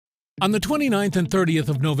On the 29th and 30th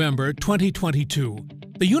of November 2022,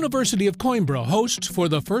 the University of Coimbra hosts for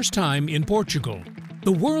the first time in Portugal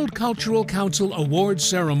the World Cultural Council Awards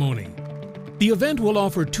Ceremony. The event will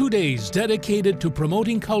offer 2 days dedicated to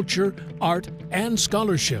promoting culture, art, and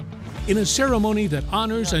scholarship in a ceremony that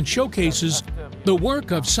honors and showcases the work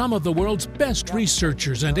of some of the world's best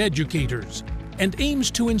researchers and educators and aims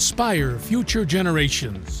to inspire future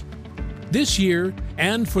generations. This year,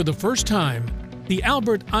 and for the first time, the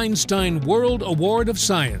Albert Einstein World Award of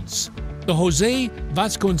Science, the José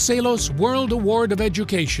Vasconcelos World Award of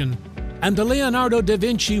Education, and the Leonardo da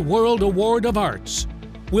Vinci World Award of Arts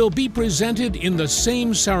will be presented in the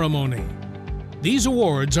same ceremony. These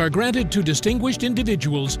awards are granted to distinguished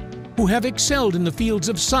individuals who have excelled in the fields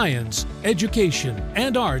of science, education,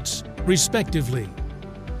 and arts, respectively.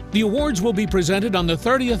 The awards will be presented on the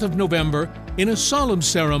 30th of November in a solemn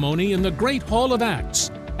ceremony in the Great Hall of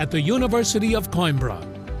Acts at the University of Coimbra.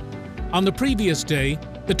 On the previous day,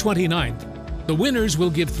 the 29th, the winners will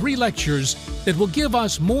give 3 lectures that will give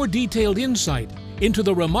us more detailed insight into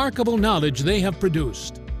the remarkable knowledge they have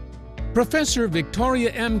produced. Professor Victoria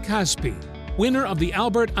M. Caspi, winner of the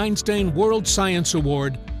Albert Einstein World Science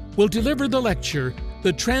Award, will deliver the lecture,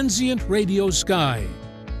 The Transient Radio Sky.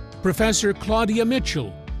 Professor Claudia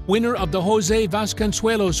Mitchell, winner of the José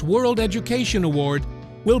Vasconcelos World Education Award,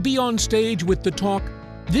 will be on stage with the talk,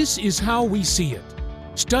 This is How We See It,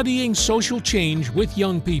 Studying Social Change with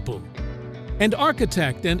Young People. And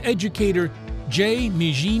architect and educator J.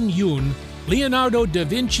 Mijin Yoon, Leonardo da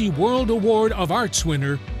Vinci World Award of Arts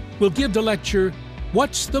winner, will give the lecture,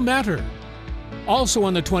 What's the Matter? Also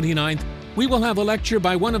on the 29th, we will have a lecture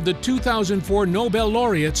by one of the 2004 Nobel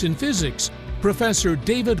laureates in physics, Professor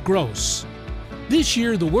David Gross. This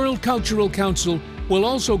year, the World Cultural Council will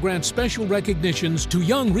also grant special recognitions to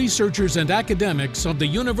young researchers and academics of the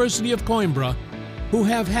University of Coimbra who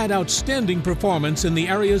have had outstanding performance in the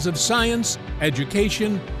areas of science,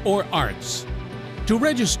 education, or arts. To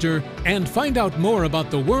register and find out more about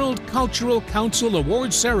the World Cultural Council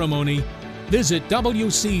Awards Ceremony, visit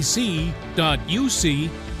wcc.uc.pt.